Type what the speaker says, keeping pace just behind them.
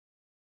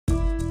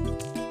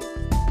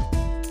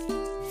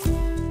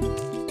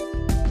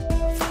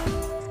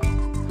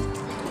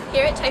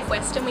TAFE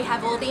Western, we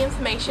have all the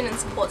information and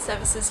support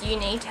services you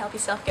need to help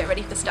yourself get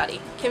ready for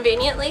study.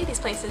 Conveniently, these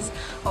places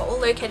are all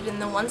located in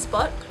the one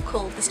spot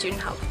called the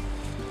Student Hub.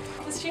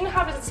 The Student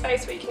Hub is a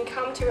space where you can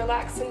come to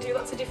relax and do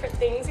lots of different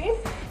things in.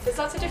 There's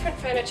lots of different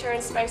furniture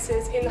and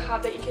spaces in the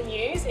hub that you can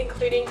use,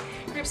 including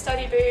group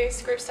study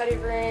booths, group study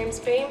rooms,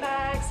 bean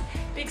bags,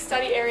 big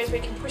study areas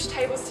where you can push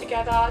tables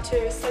together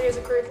to study as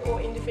a group or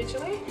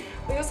individually.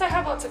 We also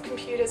have lots of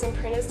computers and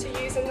printers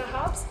to use in the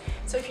hubs,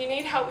 so if you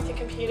need help with your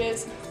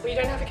computers or you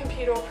don't have a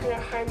computer or printer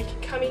at home, you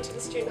can come into the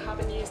Student Hub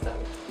and use them.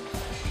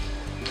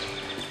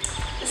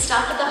 The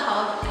staff at the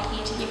hub are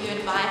here to give you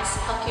advice,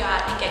 help you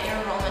out and get your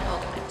enrolment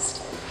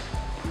organised.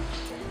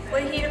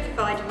 We're here to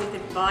provide you with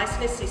advice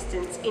and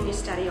assistance in your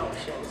study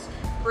options.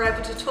 We're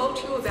able to talk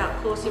to you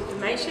about course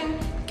information,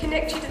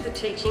 connect you to the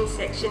teaching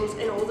sections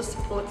and all the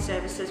support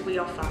services we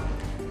offer.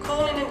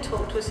 Call in and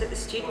talk to us at the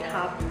Student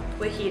Hub.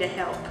 We're here to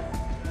help.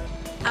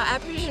 Our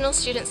Aboriginal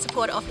Student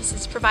Support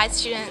Officers provide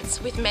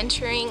students with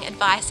mentoring,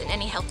 advice and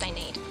any help they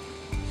need.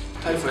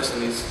 TAFE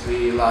Western is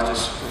the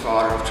largest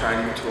provider of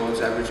training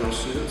towards Aboriginal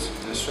students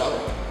in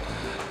Australia.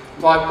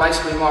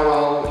 Basically my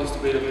role is to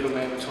be the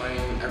middleman between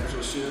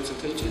Aboriginal students and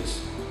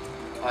teachers.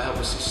 I help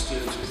assist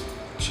students with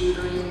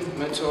tutoring,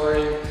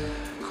 mentoring,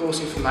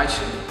 course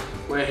information.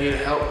 We're here to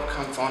help.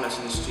 Come find us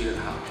in the Student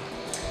Hub.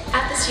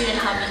 At the Student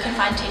Hub you can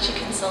find teacher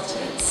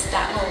consultants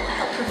that will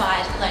help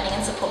provide learning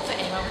and support for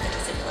anyone with a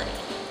disability.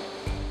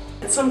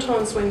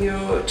 Sometimes when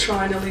you're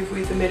trying to live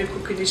with a medical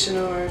condition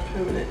or a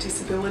permanent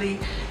disability,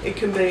 it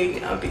can be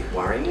a bit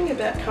worrying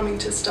about coming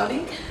to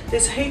study.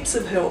 There's heaps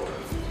of help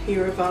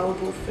here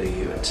available for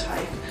you at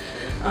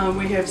TAFE.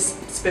 We have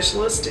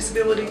specialist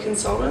disability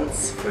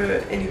consultants for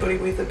anybody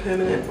with a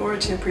permanent or a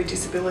temporary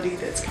disability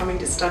that's coming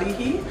to study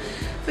here.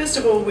 First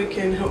of all, we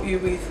can help you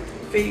with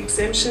fee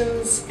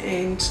exemptions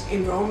and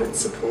enrolment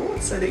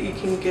support so that you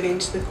can get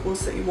into the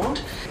course that you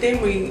want.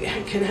 Then we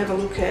can have a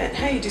look at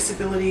how your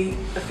disability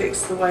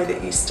affects the way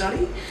that you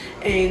study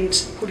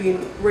and put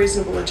in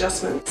reasonable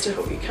adjustments to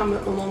help you come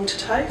along to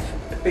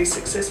TAFE, be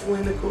successful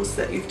in the course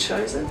that you've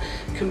chosen,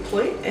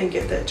 complete and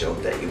get that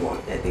job that you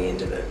want at the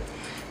end of it.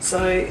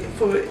 So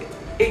for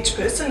each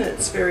person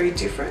it's very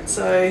different.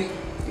 So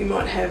you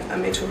might have a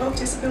mental health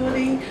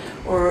disability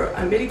or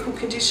a medical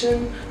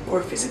condition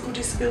or a physical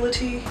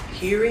disability,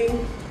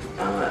 hearing,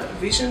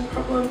 vision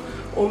problem,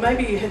 or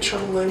maybe you had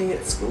trouble learning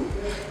at school,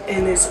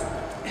 and there's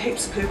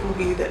heaps of people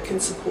here that can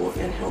support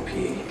and help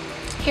you.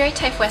 Here at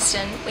TAFE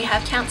Western, we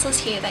have counsellors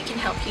here that can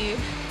help you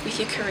with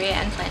your career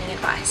and planning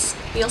advice.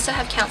 We also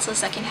have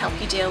counsellors that can help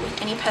you deal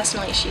with any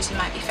personal issues you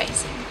might be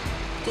facing.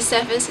 This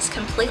service is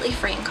completely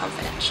free and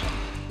confidential.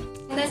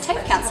 The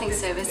TAFE counselling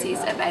service is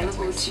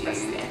available to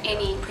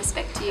any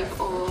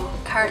prospective or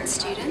current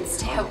students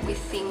to help with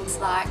things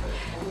like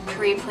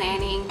career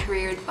planning,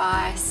 career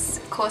advice,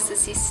 course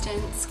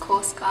assistance,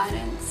 course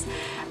guidance,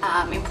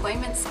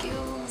 employment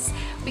skills.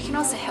 We can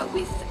also help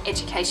with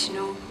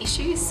educational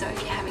issues, so if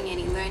you're having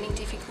any learning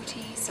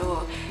difficulties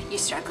or you're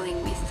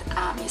struggling with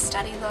your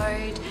study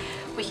load,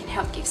 we can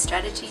help give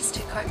strategies to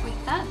cope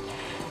with that.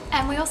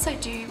 And we also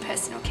do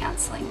personal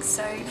counselling,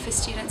 so for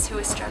students who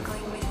are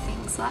struggling with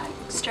things like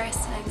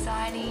stress and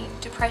anxiety,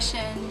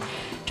 depression,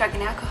 drug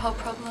and alcohol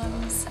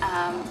problems,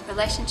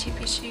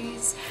 relationship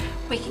issues,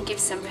 we can give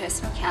some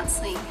personal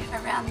counselling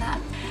around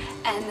that.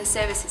 And the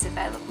service is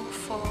available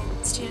for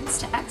students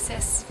to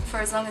access for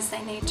as long as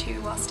they need to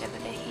whilst ever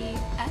they're here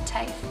at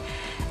TAFE.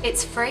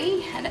 It's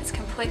free and it's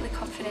completely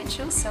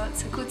confidential, so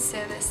it's a good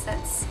service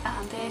that's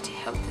there to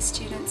help the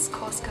students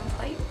course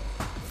complete.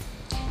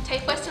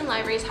 TAFE Western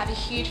libraries have a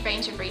huge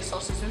range of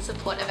resources and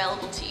support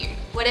available to you.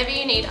 Whatever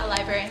you need, our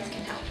librarians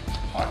can help.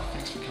 Hi,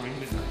 thanks for coming in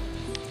today.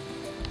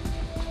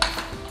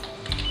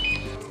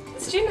 The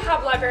Student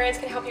Hub librarians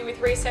can help you with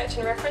research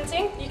and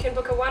referencing. You can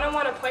book a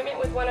one-on-one appointment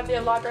with one of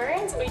their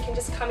librarians, or you can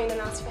just come in and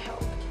ask for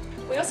help.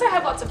 We also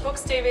have lots of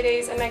books,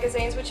 DVDs and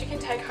magazines which you can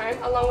take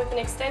home, along with an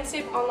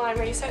extensive online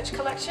research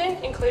collection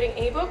including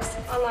ebooks,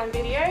 online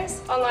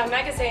videos, online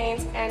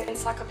magazines and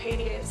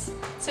encyclopedias.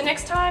 So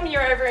next time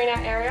you're over in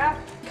our area,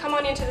 come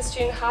on into the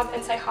Student Hub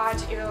and say hi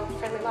to your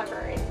friendly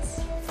librarians.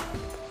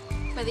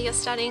 Whether you're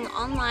studying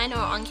online or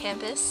on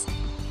campus,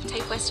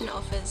 TAFE Western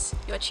offers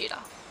your tutor,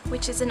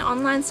 which is an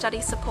online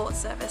study support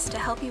service to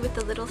help you with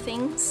the little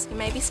things you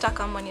may be stuck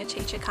on when your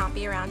teacher can't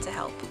be around to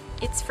help.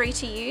 It's free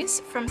to use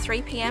from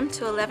 3 PM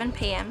to 11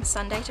 PM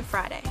Sunday to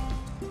Friday.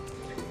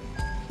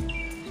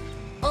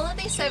 All of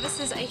these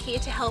services are here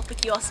to help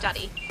with your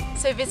study,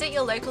 so visit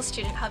your local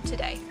Student Hub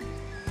today.